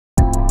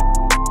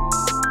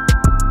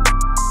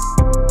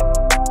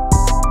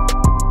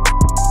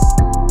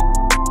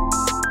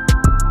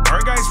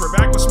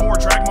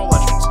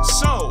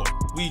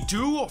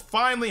do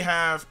finally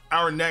have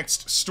our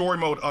next story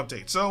mode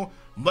update. So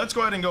let's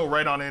go ahead and go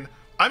right on in.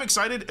 I'm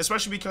excited,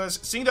 especially because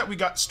seeing that we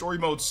got story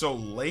mode so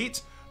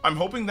late, I'm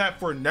hoping that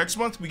for next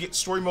month we get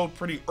story mode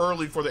pretty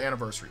early for the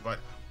anniversary. But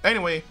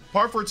anyway,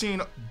 part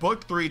 14,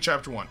 book 3,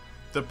 chapter 1.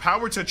 The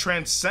power to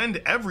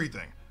transcend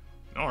everything.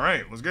 All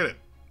right, let's get it.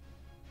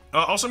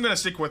 Also, I'm going to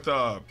stick with,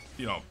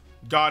 you know,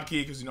 God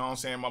Key, because, you know what I'm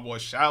saying, my boy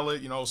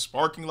Shallot, you know,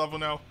 sparking level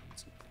now.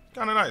 It's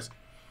kind of nice.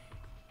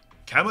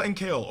 KAUBA and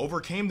Kale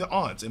overcame the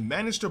odds and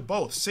managed to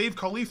both save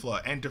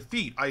Caulifla and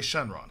defeat Syn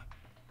Shenorn.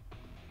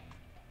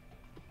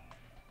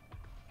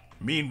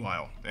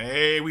 Meanwhile,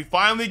 hey, we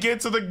finally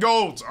get to the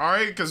GOATs,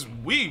 alright? Because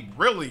we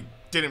really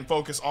didn't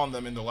focus on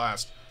them in the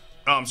last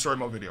story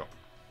mode video.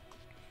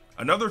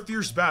 Another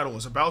fierce battle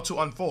is about to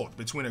unfold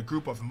between a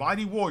group of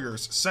mighty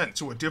warriors sent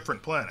to a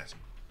different planet.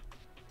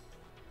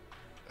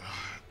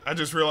 I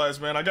just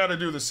realized, man, I gotta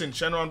do the Syn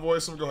Shenorn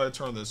voice. Let me go ahead and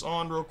turn this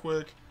on real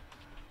quick.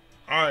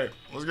 Alright,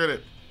 let's get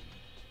it.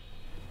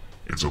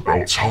 It's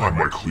about time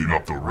I clean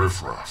up the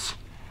riffraff.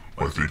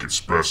 I think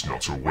it's best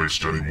not to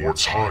waste any more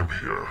time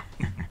here.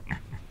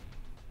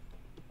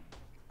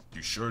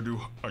 You sure do?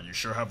 You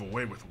sure have a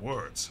way with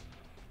words.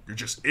 You're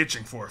just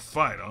itching for a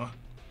fight, huh?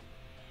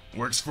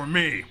 Works for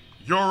me.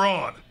 You're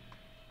on.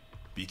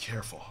 Be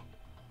careful.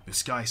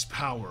 This guy's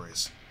power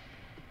is...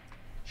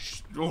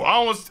 Oh, I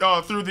almost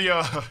threw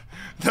the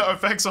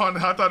effects on.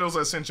 I thought it was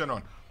a Syn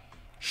Shenorn.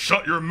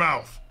 Shut your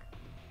mouth.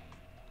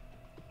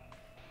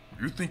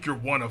 You think you're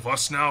one of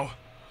us now?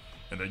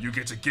 And that you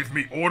get to give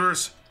me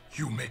orders?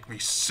 You make me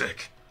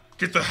sick.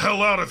 Get the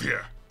hell out of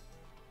here.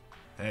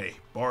 Hey,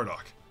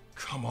 Bardock,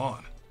 come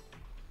on.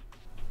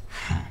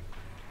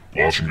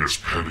 Watching this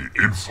petty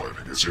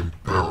infighting is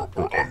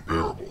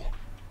unbearable.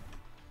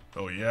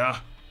 Oh yeah?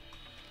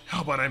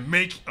 How about I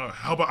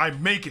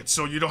make it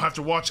so you don't have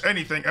to watch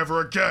anything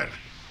ever again?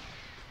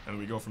 And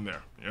we go from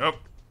there. Yep.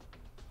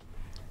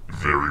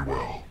 Very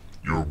well.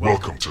 You're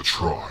welcome to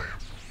try.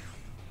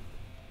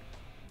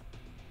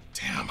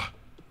 Damn.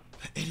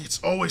 The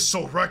idiot's always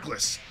so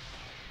reckless.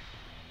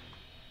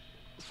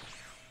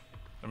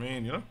 I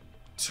mean, you know?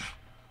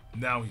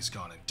 Now he's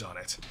gone and done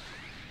it.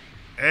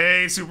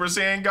 Hey, Super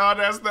Saiyan God,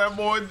 that's that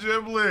boy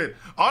Giblet.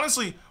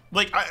 Honestly,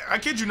 like, I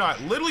kid you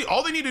not, literally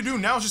all they need to do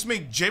now is just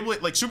make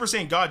Giblet, like Super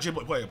Saiyan God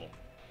Giblet playable.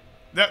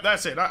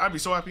 That's it. I'd be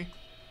so happy.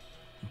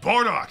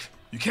 Bardock,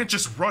 you can't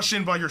just rush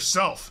in by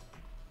yourself.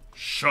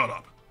 Shut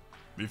up.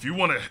 If you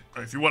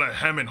wanna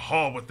hem and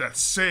haw with that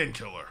Saiyan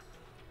killer,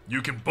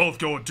 you can both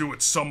go and do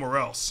it somewhere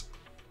else.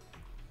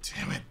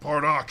 Damn it,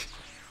 Bardock.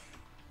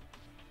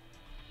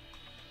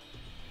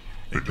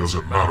 It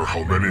doesn't matter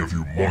how many of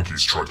you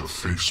monkeys try to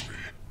face me.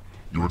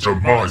 Your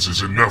demise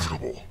is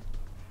inevitable.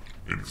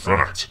 In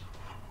fact,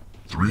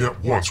 3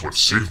 at once would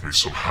save me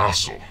some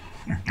hassle.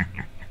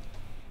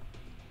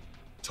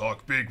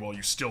 Talk big while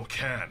you still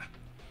can.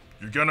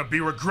 You're gonna be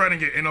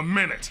regretting it in a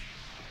minute.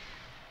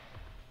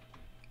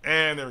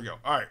 And there we go.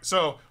 Alright,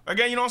 so,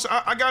 again, you know what I'm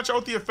saying? I got y'all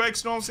with the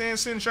effects, you know what I'm saying?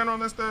 Syn Shenorn,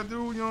 that's that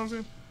dude, you know what I'm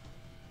saying?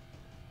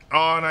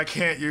 Oh, and I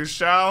can't use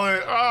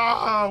Shallot.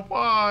 Ah,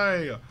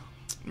 why?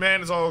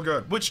 Man, it's all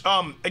good. Which,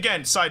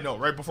 again, side note,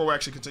 right, before we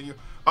actually continue.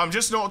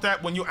 Just note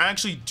that when you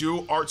actually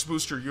do arts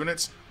booster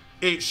units,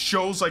 it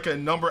shows like a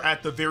number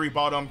at the very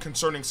bottom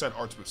concerning said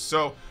arts boost.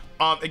 So,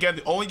 again,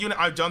 the only unit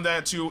I've done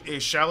that to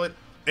is Shallot,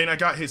 and I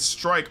got his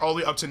strike all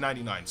the way up to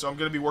 99. So I'm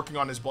going to be working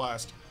on his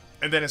blast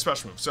and then his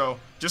special move. So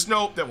just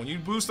note that when you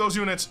boost those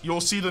units,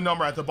 you'll see the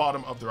number at the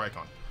bottom of their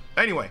icon.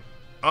 Anyway,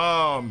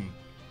 I'm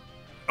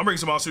bringing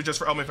some Masu just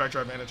for element factor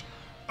advantage.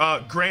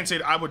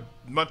 Granted, I would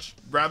much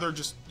rather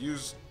just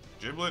use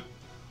Giblet,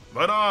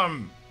 but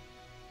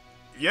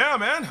yeah,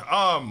 man.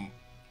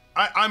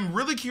 I'm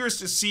really curious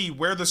to see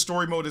where the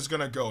story mode is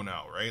gonna go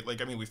now, right?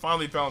 Like, I mean, we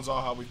finally found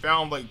Zaha, we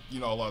found, like, you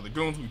know, a lot of the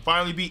goons, we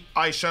finally beat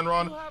Syn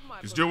Shenorn.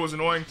 His dude was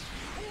annoying.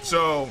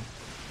 So,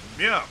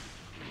 yeah.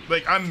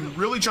 Like, I'm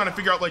really trying to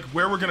figure out, like,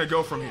 where we're gonna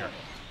go from here.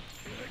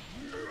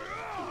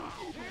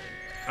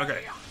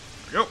 Okay, there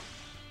we go.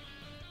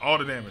 All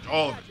the damage,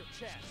 all of it.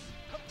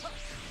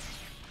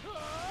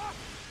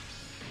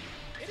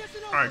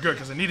 Alright, good,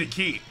 because I need a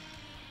key.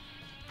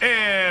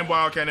 And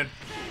Wild Cannon.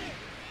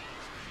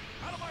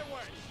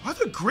 Why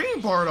the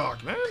green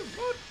Bardock, man?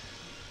 What?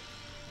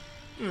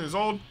 He's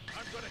old.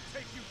 I'm gonna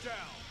take you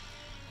down.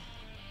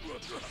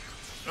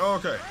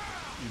 Okay.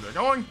 Keep that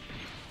going.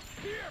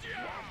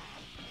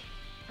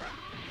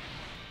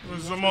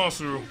 This is a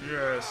Masu,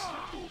 yes.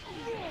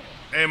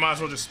 And might as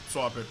well just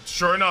swap it.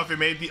 Sure enough, it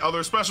made the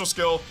other special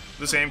skill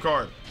the same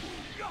card.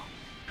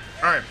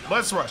 Alright,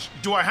 let's rush.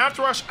 Do I have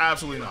to rush?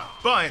 Absolutely not.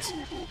 But,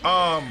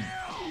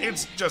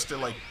 it's just to,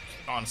 like,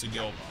 honestly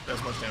deal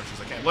as much damage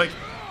as I can. Like,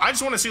 I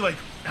just want to see, like,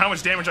 how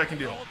much damage I can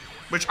deal.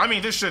 Which, I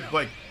mean, this should,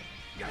 like,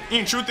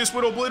 in truth, this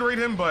would obliterate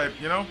him, but,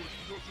 you know.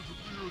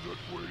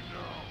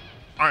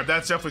 Alright,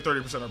 that's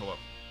definitely 30% or below.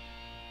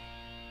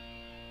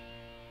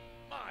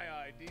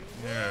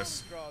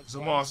 Yes.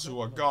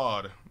 Zamasu, a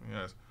god.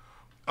 Yes.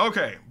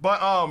 Okay,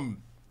 but,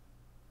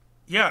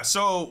 yeah,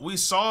 so we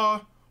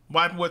saw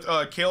what happened with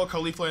Kale,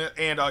 Caulifla,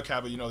 and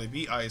KAUBA. You know, they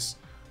beat Ice.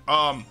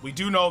 we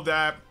do know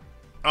that,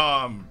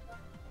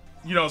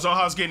 you know,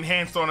 Zoha's getting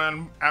hands thrown on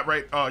him at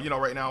right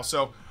now.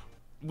 So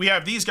we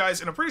have these guys,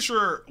 and I'm pretty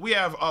sure we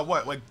have,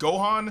 what, like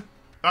Gohan?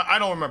 I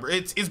don't remember.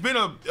 It's been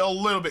a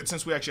little bit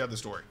since we actually had the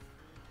story.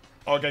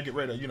 Oh, I gotta get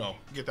rid of, you know,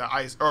 get that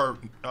ice, or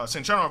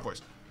Syn Shenorn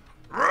voice.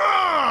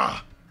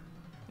 Rah!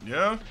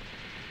 Yeah?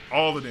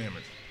 All the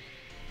damage.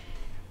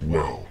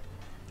 Well,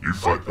 you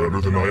fight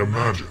better than I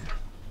imagined.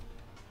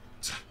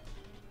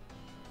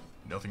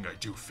 Nothing I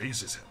do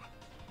phases him.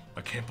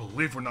 I can't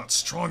believe we're not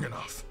strong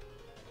enough.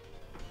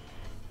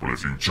 But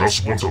if you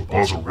just want to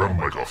buzz around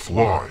like a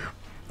fly,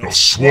 I'll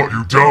swat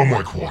you down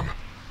like one.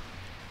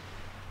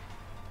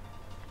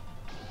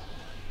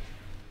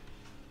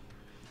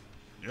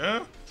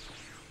 Yeah?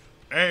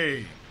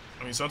 Hey,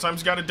 I mean,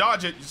 sometimes you gotta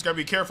dodge it. You just gotta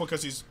be careful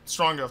because he's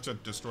strong enough to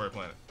destroy a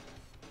planet.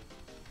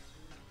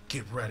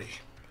 Get ready,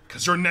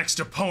 because your next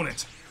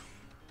opponent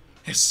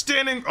is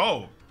standing...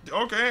 Oh,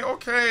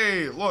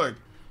 okay. Look,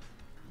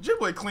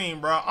 Giblet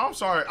clean, bro. I'm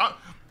sorry.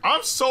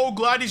 I'm so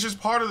glad he's just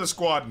part of the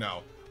squad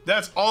now.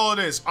 That's all it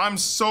is. I'm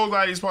so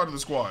glad he's part of the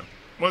squad.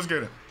 Let's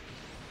get it.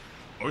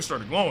 Oh, he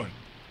started glowing.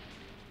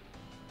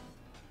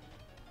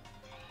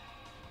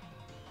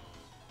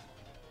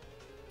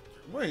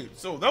 Wait,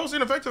 so that was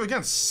ineffective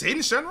against Syn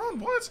Shenorn?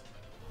 What?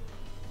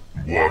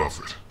 What of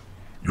it?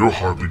 You're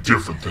hardly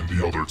different than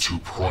the other two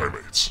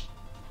primates.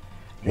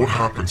 What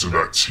happened to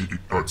that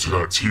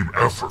team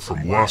effort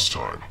from last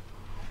time?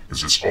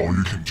 Is this all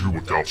you can do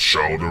without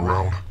shouting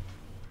around?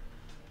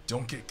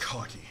 Don't get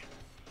cocky.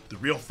 The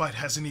real fight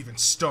hasn't even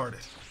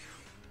started.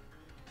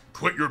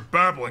 Quit your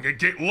babbling and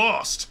get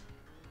lost!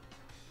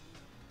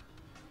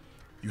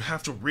 You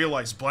have to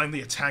realize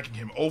blindly attacking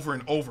him over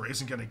and over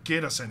isn't gonna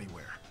get us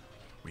anywhere.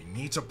 We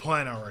need to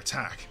plan our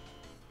attack.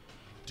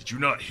 Did you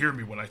not hear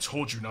me when I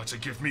told you not to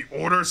give me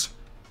orders?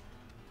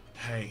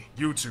 Hey,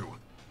 you two.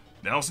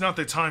 Now's not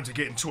the time to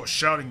get into a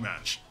shouting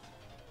match.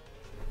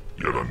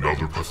 Yet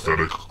another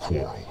pathetic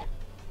quarrel.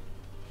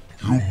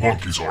 You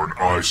monkeys are an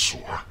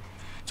eyesore.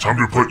 Time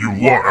to put you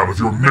lot out of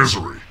your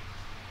misery.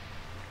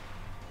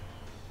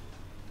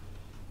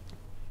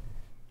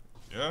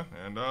 Yeah,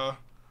 and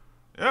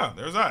yeah,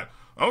 there's that.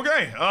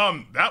 Okay,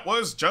 that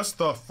was just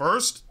the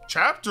first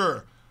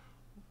chapter.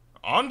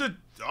 On to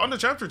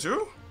chapter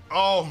 2?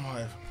 Oh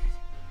my...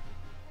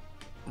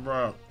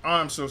 Bruh,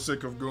 I'm so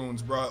sick of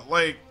goons, bruh.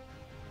 Like...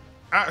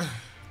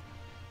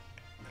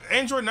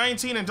 Android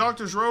 19 and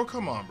Doctor's Row?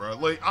 Come on, bruh.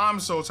 Like, I'm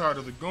so tired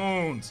of the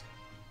goons.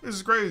 This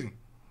is crazy.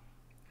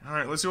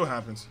 Alright, let's see what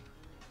happens.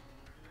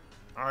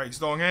 Alright, he's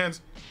throwing hands.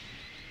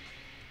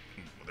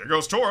 There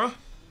goes Tora.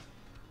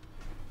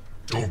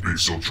 Don't be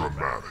so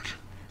dramatic.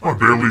 I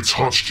barely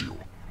touched you.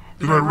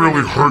 Did I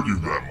really hurt you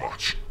that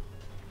much?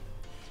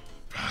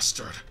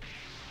 Bastard.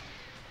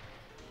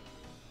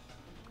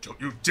 Don't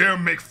you dare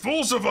make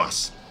fools of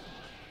us!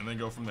 And then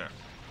go from there.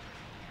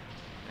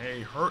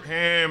 Hey, hurt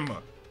him!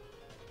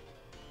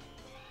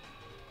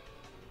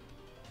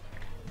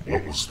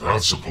 What was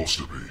that supposed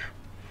to be?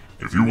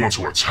 If you want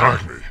to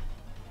attack me,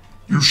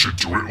 you should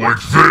do it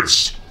like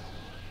this!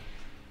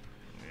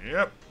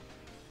 Yep.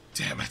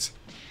 Damn it.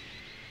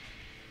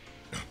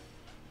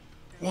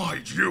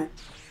 Why you?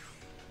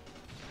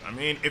 I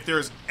mean, if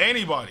there's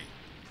anybody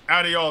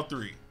out of y'all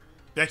three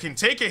that can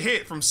take a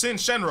hit from Syn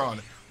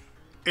Shenorn,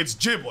 it's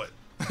Giblet.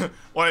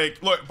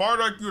 Like, look,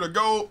 Bardock, you the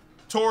GOAT.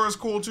 Tora's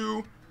cool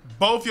too.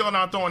 Both y'all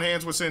not throwing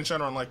hands with Syn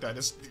Shenorn like that.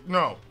 It's,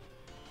 no.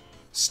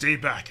 Stay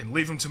back and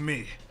leave him to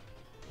me.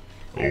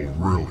 Oh,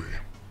 really?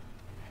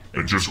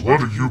 And just what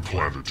do you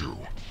plan to do?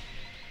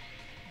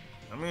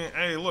 I mean,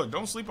 hey, look,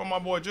 don't sleep on my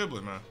boy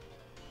Giblet, man.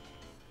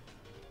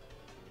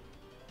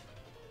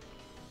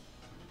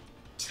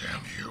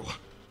 Damn you.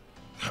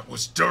 That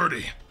was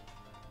dirty.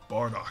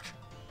 Bardock,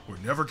 we're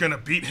never gonna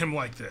beat him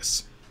like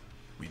this.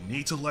 We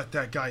need to let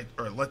that guy,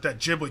 or let that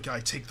Giblet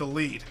guy take the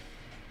lead.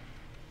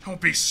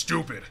 Don't be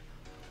stupid.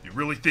 You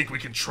really think we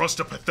can trust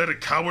a pathetic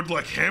coward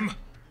like him?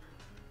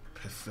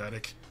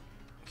 Pathetic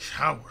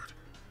coward?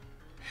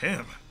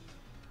 Him?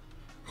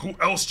 Who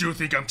else do you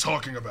think I'm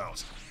talking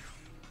about?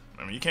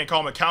 I mean, you can't call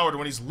him a coward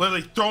when he's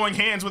literally throwing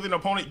hands with an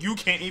opponent you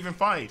can't even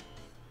fight.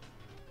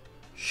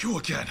 You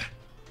again.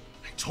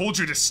 I told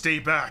you to stay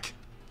back.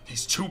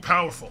 He's too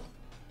powerful.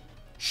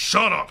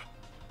 Shut up.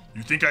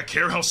 You think I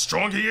care how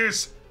strong he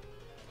is?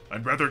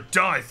 I'd rather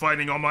die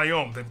fighting on my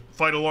own than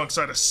fight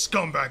alongside a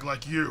scumbag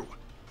like you.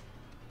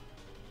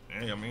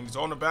 Hey, I mean, he's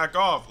on to back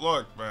off.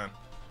 Look, man.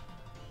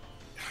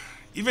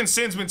 Even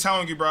Syn's been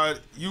telling you, bro,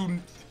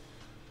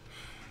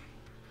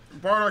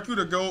 Bardock, you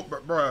the GOAT,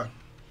 but bruh.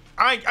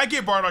 I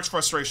get Bardock's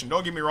frustration,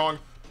 don't get me wrong.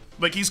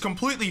 Like, he's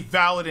completely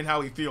valid in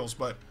how he feels,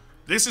 but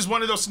this is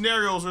one of those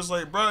scenarios where it's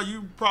like, bruh,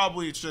 you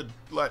probably should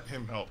let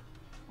him help.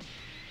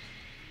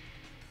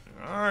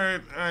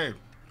 Alright, hey.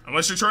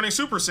 Unless you're turning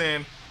Super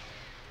Saiyan.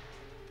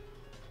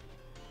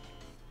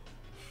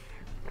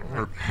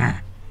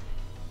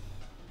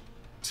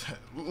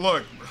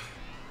 Look.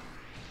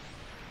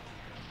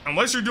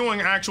 Unless you're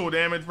doing actual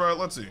damage, bro,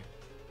 let's see.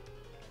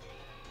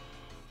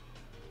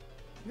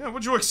 Yeah,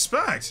 what'd you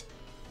expect?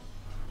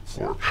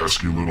 For a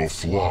pesky little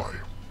fly,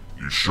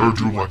 You sure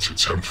do like to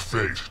tempt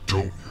fate,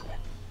 don't you?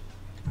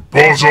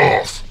 Buzz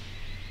off!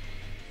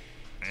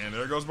 And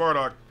there goes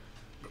Bardock.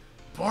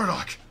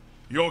 Bardock,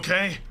 you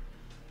okay?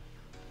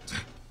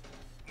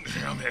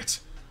 Damn it.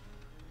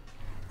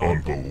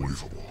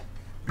 Unbelievable.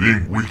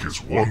 Being weak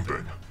is one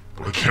thing,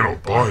 but I can't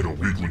abide a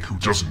weakling who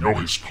doesn't know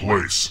his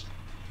place.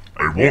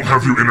 I won't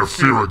have you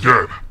interfere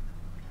again.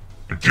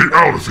 And get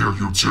out of here,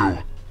 you two!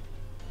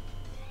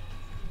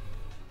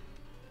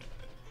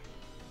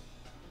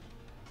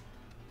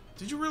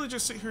 Did you really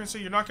just sit here and say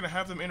you're not going to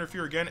have them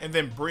interfere again and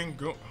then bring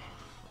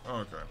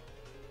Okay.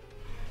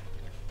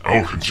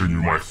 I'll continue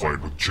my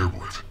fight with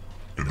Giblet.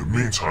 In the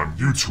meantime,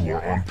 you two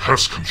are on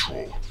pest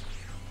control.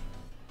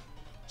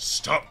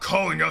 Stop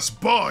calling us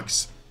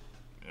bugs!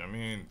 I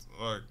mean,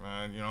 look,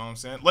 man, you know what I'm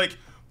saying? Like,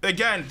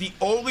 again, the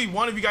only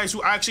one of you guys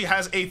who actually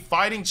has a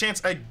fighting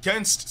chance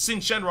against Syn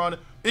Shenorn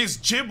is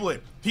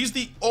Giblet. He's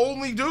the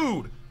only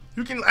dude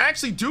who can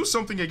actually do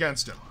something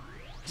against him.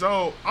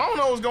 So, I don't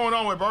know what's going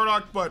on with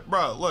Bardock, but,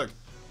 bro, look.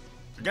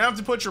 You're gonna have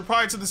to put your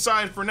pride to the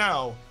side for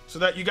now so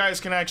that you guys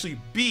can actually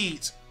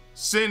beat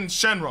Syn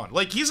Shenorn.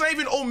 Like, he's not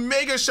even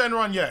Omega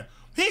Shenron yet.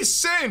 He's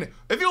Syn.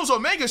 If he was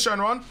Omega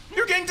Shenron,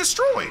 you're getting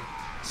destroyed.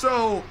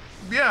 So,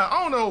 yeah,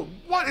 I don't know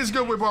what is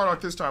good with Bardock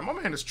this time. My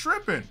man is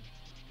tripping.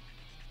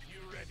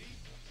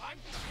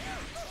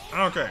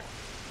 Okay.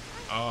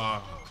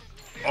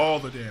 All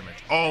the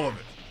damage. All of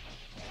it.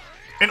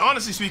 And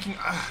honestly speaking,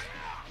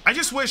 I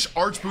just wish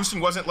arch boosting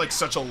wasn't like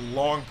such a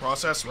long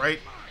process, right?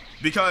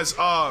 Because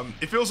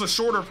if it was a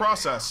shorter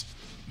process,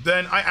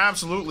 then I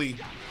absolutely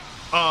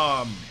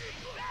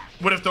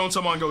would have thrown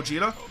some on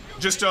Gogeta.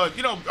 Just to,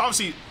 you know,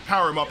 obviously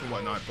power him up and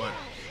whatnot, but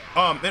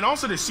and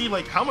also to see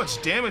like how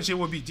much damage it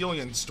would be dealing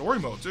in story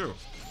mode too.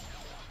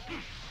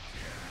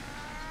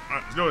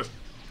 Alright, let's do this.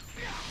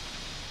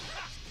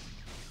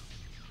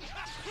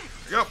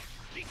 Yep.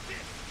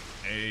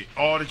 Hey,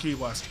 all the Ki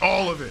Blast,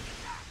 all of it.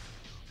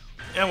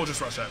 And we'll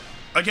just rush that.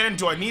 Again,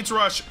 do I need to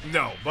rush?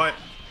 No, but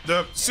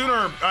the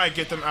sooner I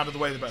get them out of the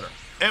way, the better.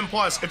 And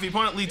plus, if the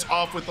opponent leads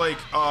off with like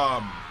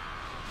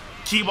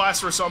Ki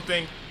Blast or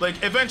something,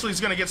 like eventually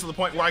it's gonna get to the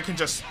point where I can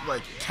just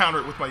like counter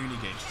it with my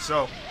unique gauge.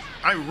 So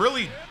I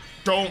really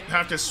don't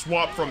have to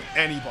swap from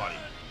anybody.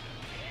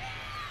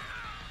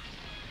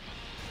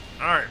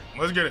 Alright,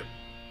 let's get it.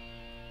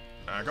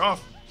 Back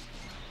off.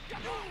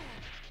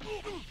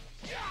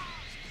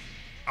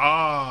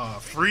 Ah,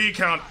 free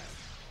count.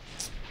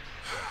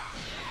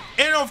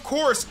 And of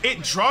course,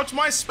 it dropped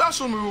my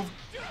special move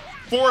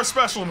for a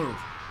special move.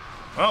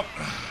 Well,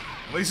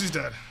 at least he's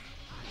dead.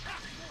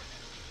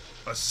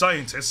 A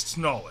scientist's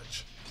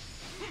knowledge.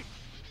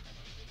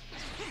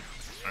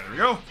 There we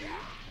go.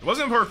 It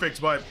wasn't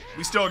perfect, but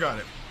we still got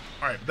it.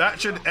 Alright,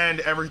 that should end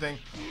everything.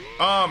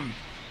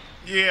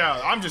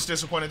 Yeah, I'm just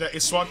disappointed that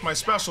it swapped my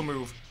special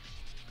move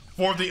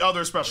for the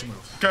other special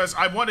move. Because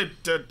I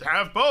wanted to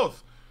have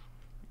both.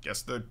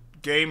 Guess the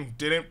game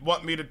didn't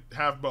want me to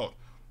have both.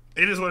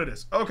 It is what it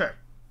is. Okay.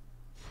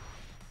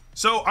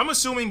 So, I'm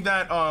assuming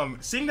that,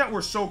 seeing that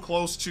we're so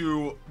close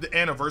to the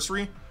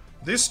anniversary,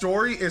 this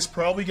story is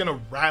probably gonna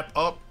wrap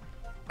up,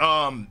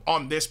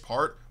 on this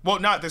part. Well,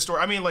 not this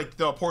story. I mean, like,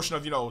 the portion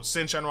of, you know,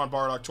 Syn Shenorn,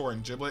 Bardock, Tora,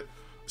 and Giblet.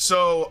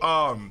 So,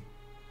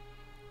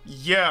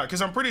 yeah,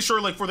 because I'm pretty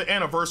sure, like, for the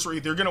anniversary,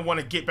 they're gonna want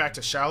to get back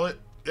to Shallot.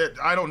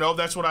 I don't know.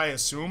 That's what I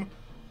assume.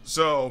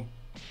 So,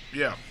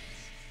 yeah.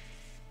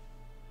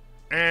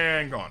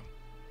 And gone.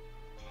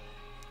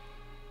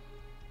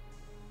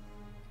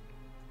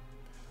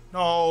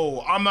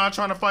 No, I'm not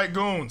trying to fight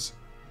goons.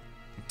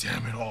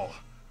 Damn it all.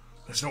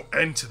 There's no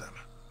end to them,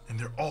 and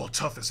they're all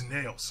tough as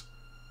nails.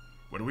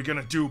 What are we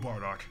gonna do,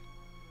 Bardock?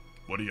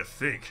 What do you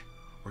think?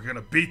 We're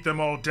gonna beat them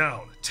all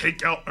down,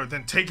 take out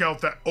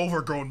that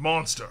overgrown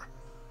monster.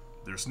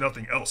 There's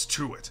nothing else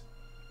to it.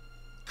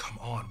 Come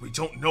on, we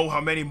don't know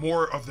how many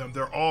more of them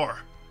there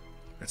are.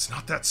 It's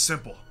not that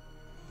simple.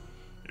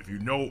 If you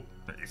know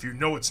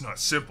it's not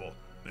simple,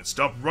 then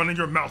stop running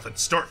your mouth and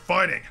start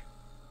fighting.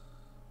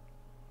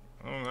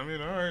 Oh, I mean,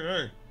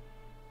 alright,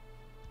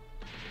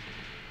 hey.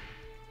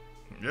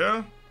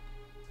 Yeah?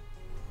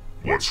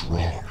 What's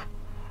wrong?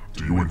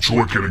 Do you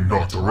enjoy getting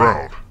knocked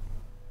around?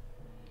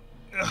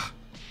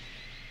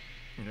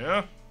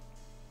 Yeah?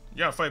 You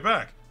gotta fight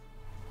back.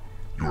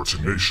 You're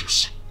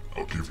tenacious,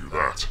 I'll give you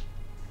that.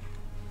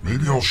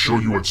 Maybe I'll show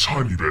you a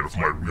tiny bit of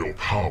my real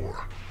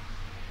power.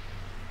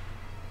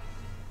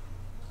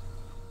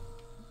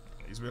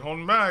 He's been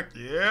holding back.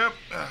 Yep.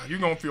 You're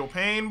gonna feel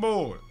pain,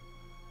 boy.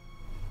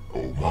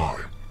 Oh my,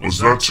 was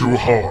that too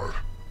hard?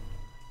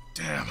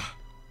 Damn.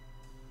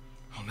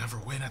 I'll never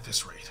win at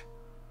this rate.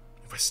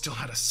 If I still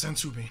had a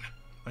sensu bean,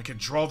 I could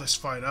draw this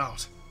fight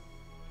out.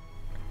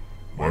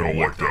 I don't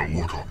like that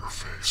look on your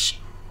face.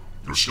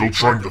 You're still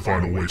trying to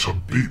find a way to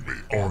beat me,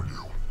 aren't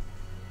you?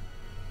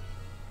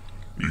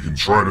 You can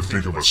try to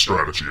think of a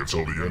strategy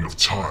until the end of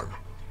time.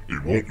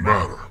 It won't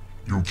matter.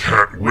 You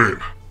can't win.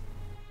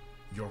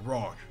 You're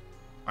wrong.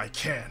 I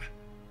can.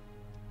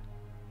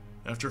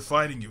 After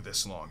fighting you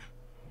this long,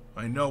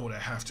 I know what I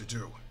have to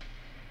do.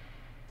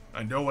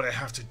 I know what I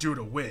have to do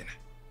to win.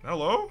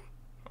 Hello?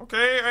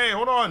 Okay, hey,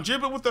 hold on.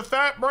 Giblet with the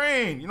fat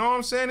brain. You know what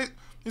I'm saying?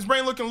 His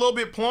brain looking a little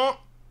bit plump.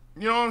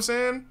 You know what I'm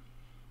saying?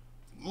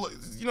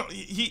 You know,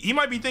 he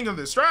might be thinking of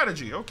this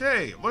strategy.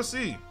 Okay, let's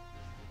see.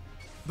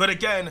 But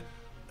again,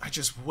 I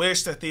just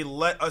wish that they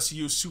let us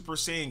use Super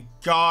Saiyan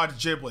God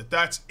Giblet.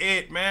 That's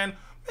it, man.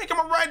 Make him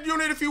a red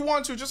unit if you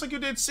want to, just like you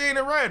did Saiyan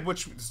in Red,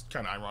 which is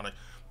kind of ironic.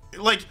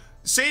 Like,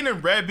 Saiyan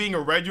in Red being a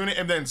red unit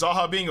and then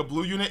Zaha being a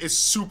blue unit is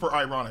super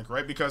ironic,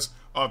 right? Because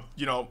of,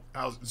 you know,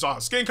 how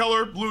Zaha's skin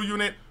color, blue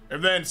unit,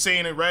 and then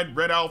Saiyan in Red,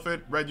 red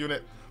outfit, red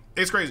unit.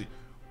 It's crazy.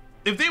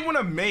 If they want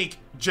to make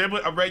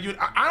Giblet a red unit,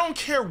 I don't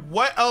care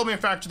what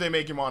element factor they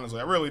make him, honestly.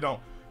 I really don't.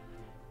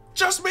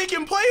 Just make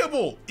him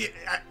playable.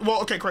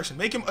 Well, okay, correction.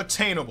 Make him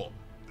attainable.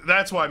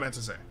 That's what I meant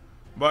to say.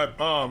 But,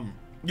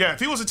 yeah, if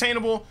he was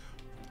attainable,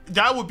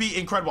 that would be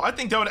incredible. I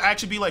think that would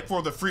actually be, like,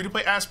 for the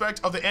free-to-play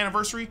aspect of the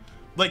anniversary,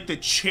 like the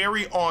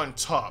cherry on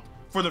top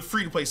for the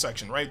free-to-play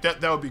section, right?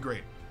 That would be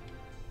great.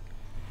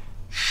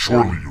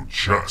 Surely you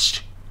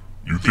jest.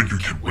 You think you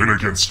can win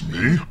against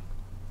me?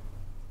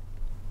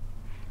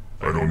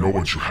 I don't know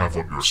what you have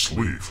up your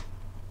sleeve,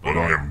 but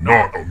I am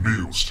not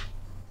amused.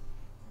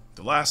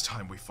 The last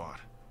time we fought,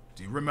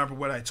 do you remember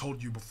what I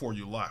told you before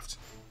you left?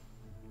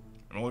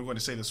 I'm only going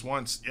to say this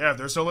once. Yeah,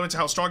 there's no limit to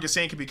how strong a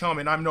Saiyan can become,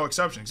 and I'm no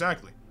exception,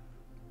 exactly.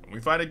 When we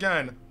fight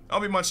again,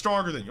 I'll be much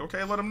stronger than you,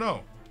 okay? Let him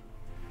know.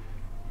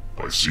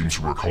 I seem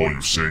to recall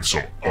you saying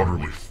some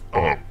utterly,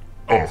 far...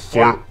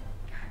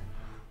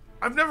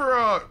 I've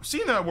never,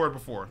 seen that word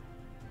before.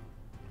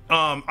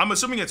 I'm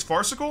assuming it's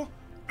farcical,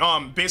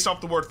 based off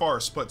the word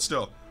farce, but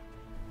still.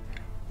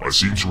 I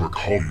seem to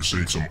recall you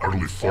saying some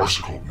utterly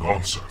farcical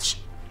nonsense.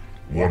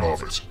 What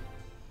of it?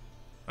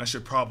 I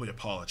should probably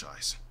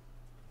apologize.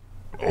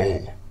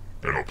 Oh,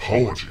 an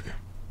apology?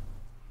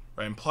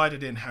 I implied I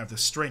didn't have the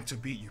strength to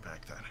beat you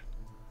back then.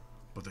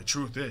 But the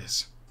truth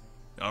is,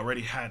 I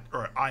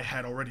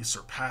had already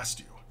surpassed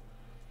you.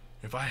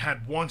 If I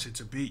had wanted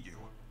to beat you,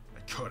 I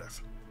could have.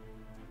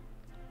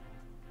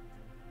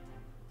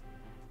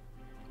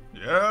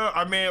 Yeah,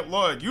 I mean,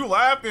 look, you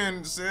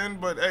laughing, Syn,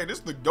 but hey, this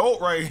is the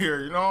GOAT right here,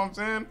 you know what I'm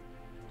saying?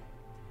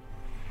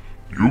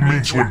 You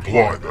mean to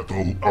imply that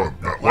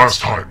that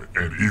last time,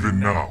 and even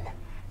now,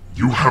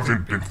 you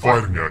haven't been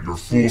fighting at your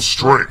full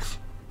strength?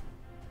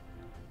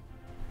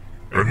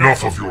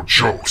 Enough of your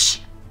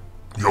jokes.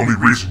 The only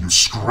reason you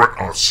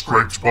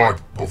scraped by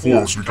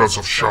before was because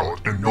of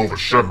Charlotte and Nova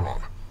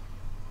Shenron.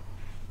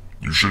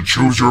 You should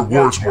choose your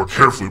words more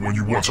carefully when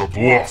you want to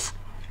bluff.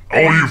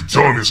 All you've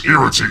done is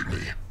irritate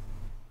me.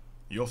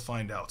 You'll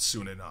find out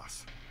soon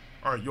enough.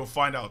 Alright, you'll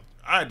find out.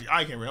 I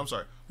can't read, I'm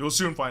sorry. You'll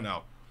soon find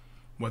out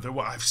whether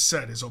what I've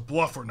said is a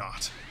bluff or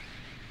not.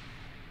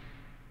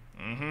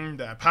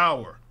 That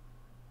power.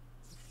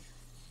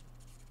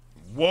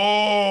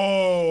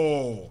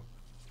 Whoa!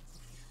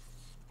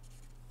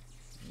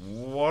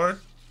 What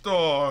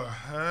the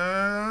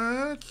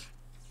heck?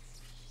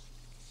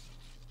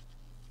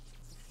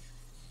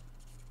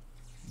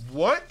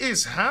 What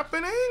is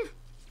happening?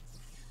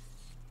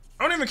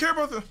 I don't even care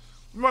about the...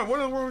 What in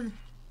the world?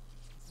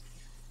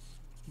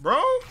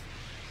 Bro?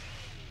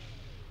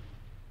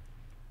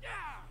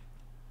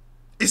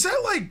 Is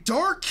that like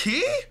Dark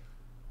Key?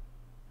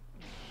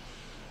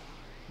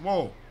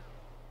 Whoa.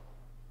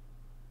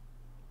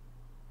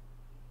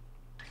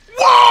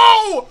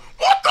 Whoa!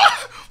 What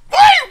the?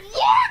 Wait,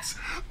 what?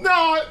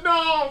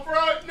 No,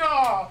 bro,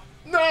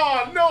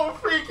 no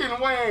freaking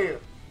way.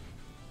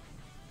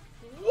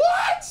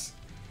 What?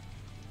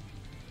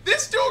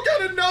 This dude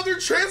got another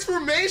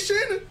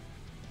transformation?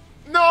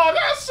 No,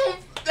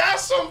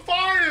 that's some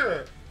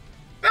fire.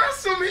 That's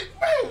some, wait,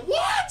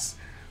 what?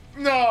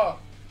 No,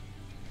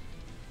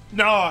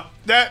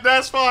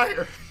 that's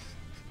fire.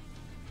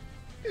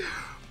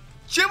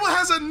 Giblet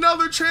has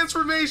another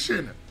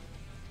transformation.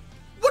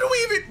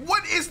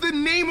 What is the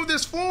name of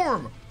this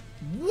form?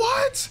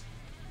 What?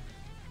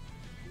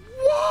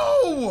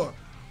 Whoa.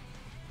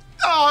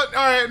 Oh,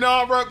 alright,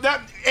 no, bro.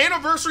 That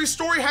anniversary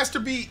story has to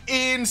be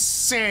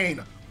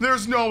insane.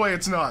 There's no way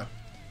it's not.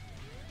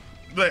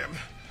 But,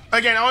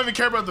 again, I don't even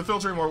care about the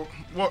filter anymore.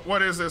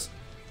 What is this?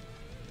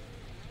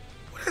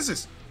 What is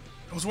this?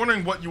 I was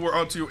wondering what you were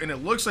up to, and it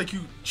looks like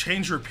you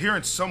changed your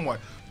appearance somewhat.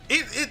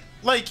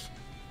 Like,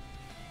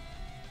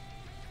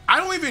 I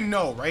don't even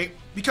know, right?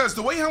 Because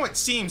the way how it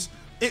seems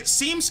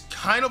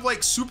kind of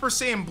like Super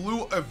Saiyan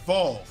Blue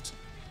evolved,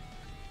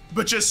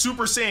 but just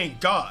Super Saiyan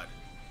God.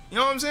 You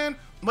know what I'm saying?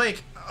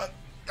 Like,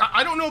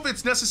 I don't know if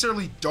it's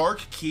necessarily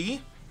Dark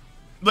Key.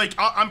 Like,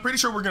 I'm pretty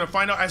sure we're gonna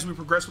find out as we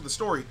progress with the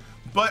story.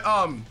 But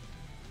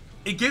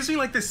it gives me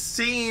like the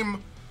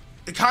same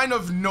kind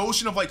of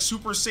notion of like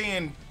Super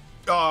Saiyan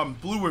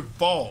Blue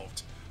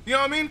evolved. You know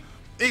what I mean?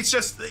 It's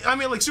just, I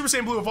mean, like Super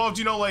Saiyan Blue evolved.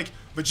 You know, like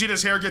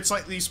Vegeta's hair gets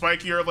slightly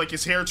spikier. Like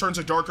his hair turns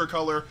a darker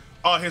color.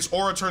 His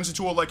aura turns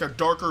into a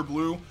darker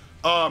blue.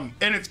 And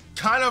it's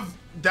kind of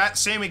that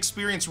same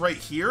experience right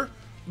here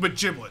with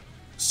Giblet.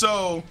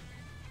 So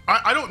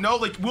I don't know,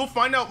 like we'll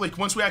find out like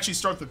once we actually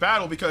start the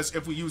battle, because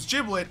if we use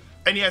Giblet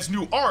and he has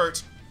new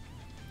art,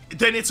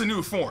 then it's a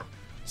new form.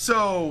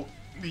 So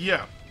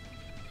yeah.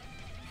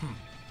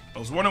 I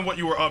was wondering what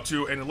you were up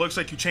to, and it looks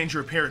like you changed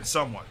your appearance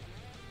somewhat.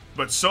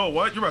 But so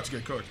what? You're about to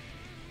get cooked.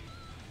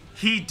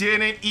 He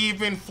didn't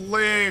even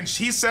flinch.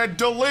 He said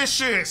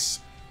delicious.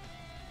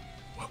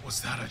 What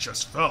was that I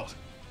just felt?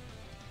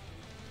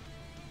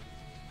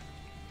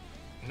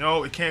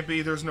 No, it can't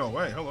be. There's no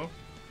way. Hello.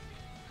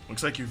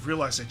 Looks like you've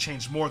realized I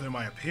changed more than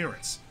my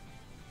appearance.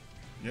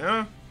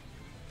 Yeah?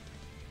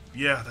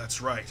 Yeah,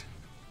 that's right.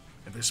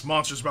 And this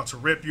monster's about to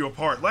rip you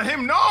apart. Let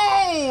him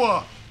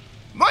know!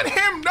 Let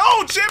him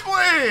know,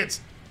 Giblet!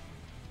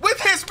 With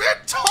his man,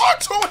 talk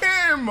to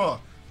him!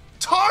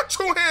 Talk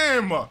to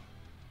him!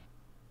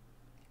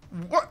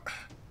 What?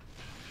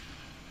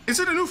 Is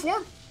it a new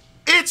form?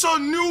 It's a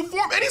new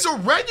form, and he's a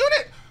red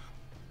unit?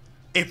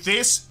 If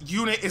this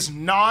unit is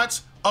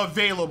not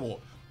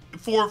available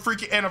for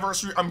freaking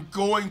anniversary, I'm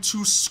going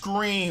to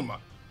scream.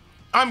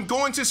 I'm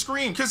going to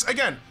scream, because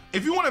again,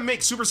 if you want to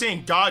make Super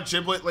Saiyan God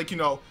Giblet, like, you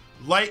know,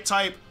 light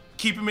type,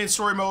 keep him in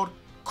story mode,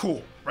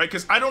 cool, right?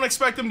 Because I don't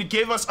expect them to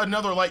give us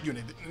another light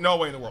unit. No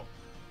way in the world.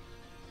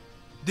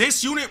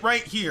 This unit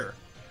right here,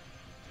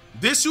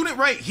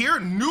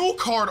 new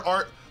card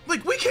art,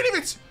 like, we can't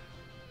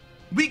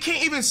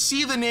even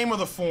see the name of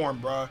the form,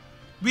 bruh.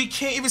 We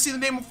can't even see the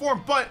name of the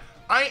form, but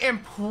I am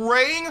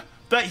praying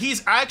that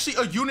he's actually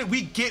a unit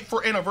we get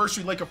for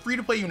anniversary, like a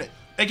free-to-play unit.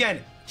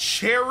 Again,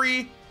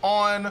 cherry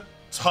on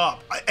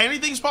top.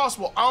 Anything's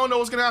possible. I don't know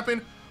what's gonna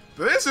happen,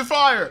 but this is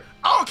fire.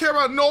 I don't care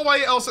about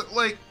nobody else.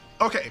 Like,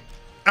 okay,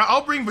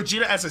 I'll bring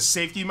Vegeta as a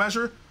safety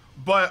measure,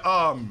 but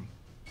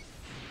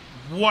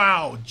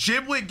wow,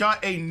 Giblet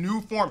got a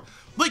new form.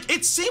 Like,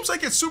 it seems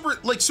like it's Super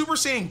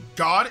Saiyan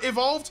God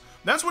evolved.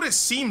 That's what it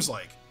seems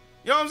like.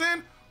 You know what I'm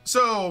saying?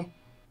 So,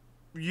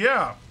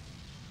 yeah.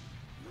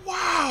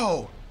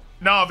 Wow.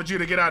 Nah,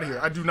 Vegeta, get out of here.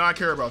 I do not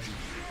care about you.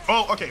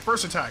 Oh, okay,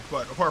 first attack,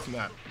 but apart from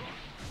that.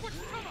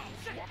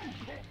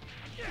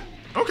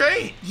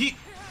 Okay,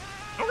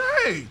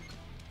 okay.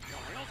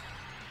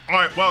 All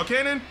right, well,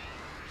 cannon.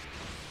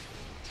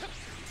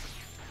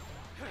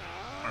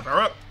 All right,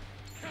 power up.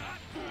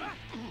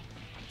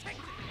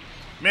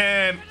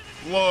 Man,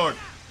 look.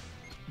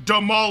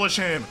 Demolish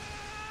him.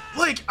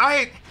 Like,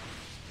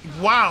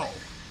 wow.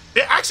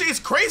 It's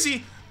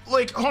crazy.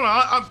 Like, hold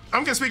on,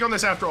 I'm gonna speak on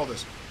this after all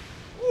this.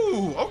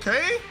 Ooh,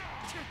 okay.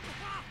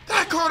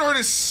 That card art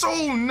is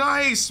so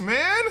nice,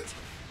 man.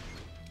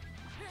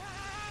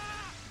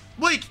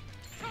 Like,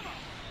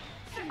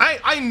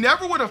 I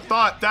never would have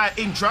thought that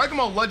in Dragon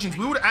Ball Legends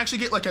we would actually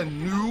get like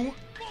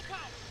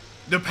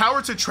the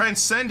power to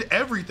transcend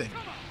everything.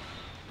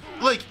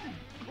 Like,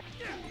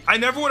 I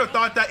never would have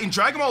thought that in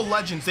Dragon Ball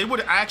Legends they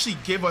would actually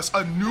give us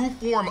a new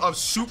form of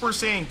Super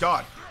Saiyan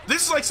God.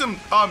 This is like some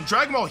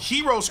Dragon Ball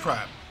Heroes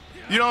crap.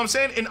 You know what I'm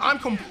saying? And I'm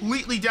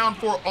completely down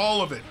for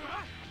all of it.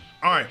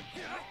 All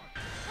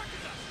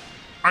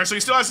right, so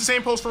he still has the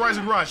same pose for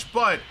Rising Rush,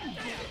 but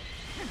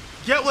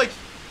get like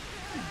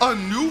a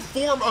new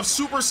form of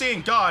Super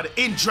Saiyan God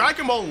in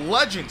Dragon Ball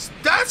Legends.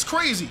 That's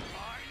crazy.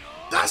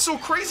 That's so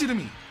crazy to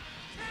me.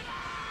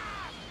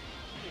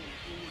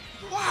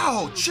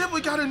 Wow,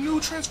 Giblet got a new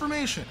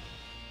transformation.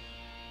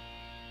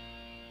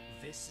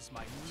 This is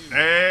my new.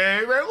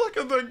 Hey man, look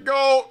at the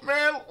goat,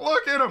 man.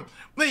 Look at him.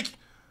 Like,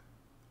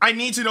 I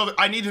need to know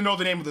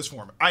the name of this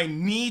form. I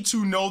need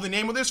to know the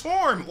name of this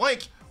form.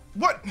 Like,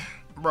 what?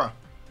 Bruh.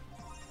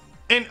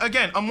 And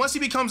again, unless he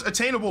becomes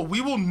attainable,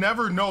 we will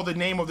never know the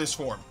name of this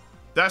form.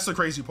 That's the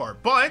crazy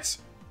part. But,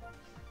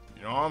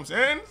 you know what I'm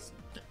saying?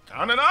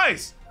 Kinda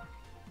nice.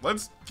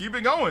 Let's keep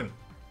it going.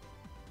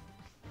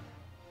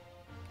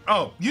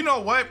 Oh, you know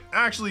what?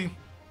 Actually,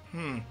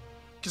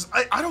 because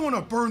I don't want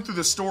to burn through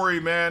the story,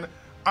 man.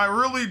 I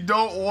really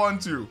don't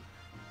want to.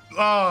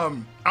 I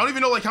don't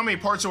even know like how many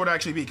parts it would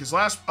actually be, because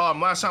last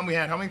time we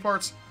had how many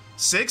parts?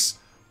 6.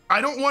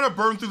 I don't want to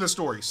burn through the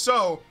story,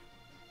 so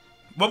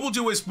what we'll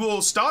do is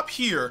we'll stop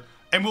here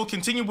and we'll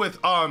continue with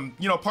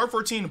you know, part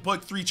 14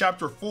 book 3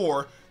 chapter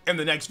 4 in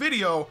the next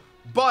video.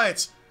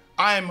 But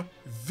I'm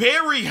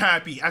very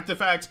happy at the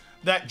fact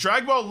that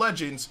Dragon Ball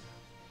Legends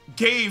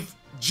gave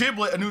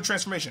Giblet a new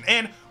transformation.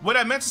 And what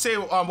I meant to say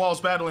while I was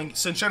battling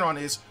Syn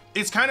Shenorn is,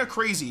 it's kind of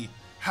crazy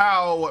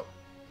how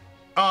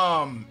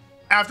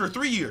after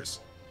 3 years,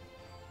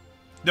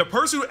 the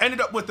person who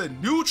ended up with a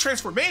new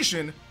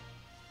transformation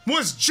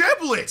was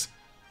Giblet.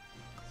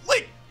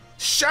 Like,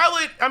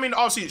 Shallot, I mean,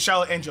 obviously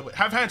Shallot and Giblet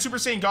have had Super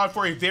Saiyan God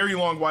for a very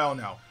long while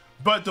now.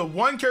 But the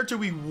one character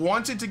we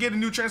wanted to get a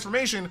new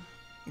transformation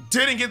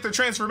didn't get the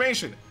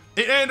transformation.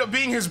 It ended up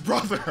being his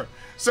brother.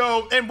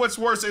 So, and what's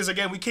worse is,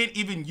 again, we can't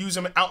even use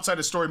him outside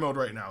of story mode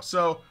right now.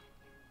 So,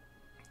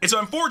 it's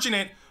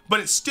unfortunate, but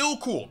it's still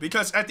cool,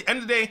 because at the end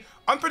of the day,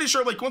 I'm pretty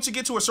sure, like, once you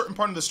get to a certain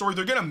part of the story,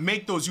 they're gonna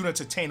make those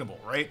units attainable,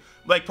 right?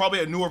 Like, probably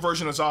a newer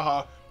version of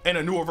Zaha and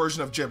a newer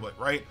version of Giblet,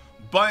 right?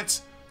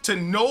 But to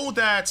know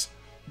that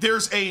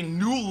there's a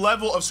new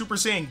level of Super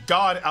Saiyan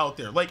God out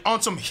there, like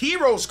on some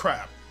Heroes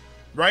crap,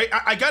 right?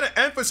 I gotta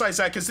emphasize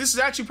that, because this is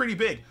actually pretty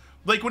big.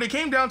 Like, when it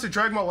came down to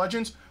Dragon Ball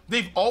Legends,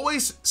 they've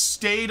always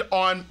stayed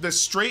on the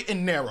straight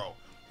and narrow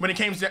when it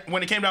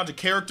came down to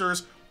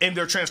characters and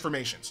their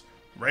transformations,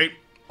 right?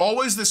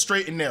 always the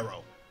straight and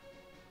narrow.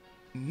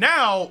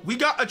 Now we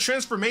got a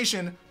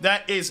transformation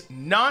that is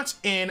not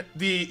in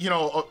the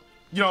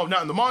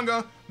not in the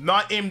manga,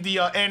 not in the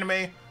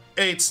anime.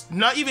 It's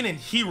not even in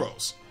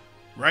Heroes,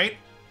 right?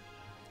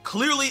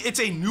 Clearly, it's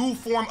a new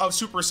form of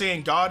Super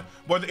Saiyan God,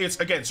 whether it's,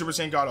 again, Super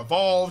Saiyan God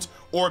Evolved,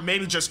 or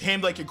maybe just him,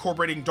 like,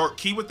 incorporating Dark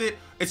Ki with it.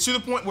 It's to the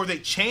point where they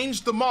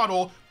changed the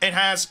model and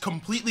has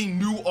completely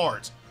new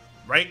art,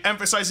 right?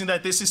 Emphasizing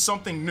that this is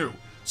something new.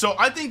 So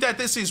I think that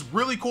this is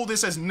really cool.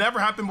 This has never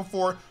happened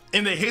before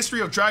in the history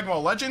of Dragon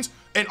Ball Legends,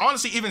 and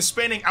honestly, even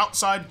spanning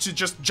outside to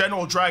just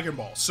general Dragon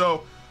Ball.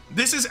 So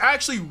this is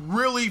actually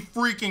really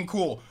freaking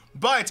cool.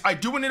 But I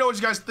do want to know what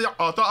you guys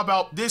thought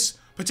about this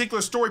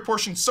particular story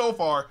portion so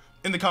far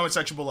in the comment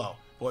section below.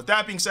 But with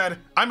that being said,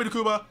 I'm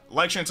KAUBA,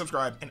 like, share, and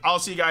subscribe, and I'll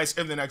see you guys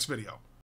in the next video.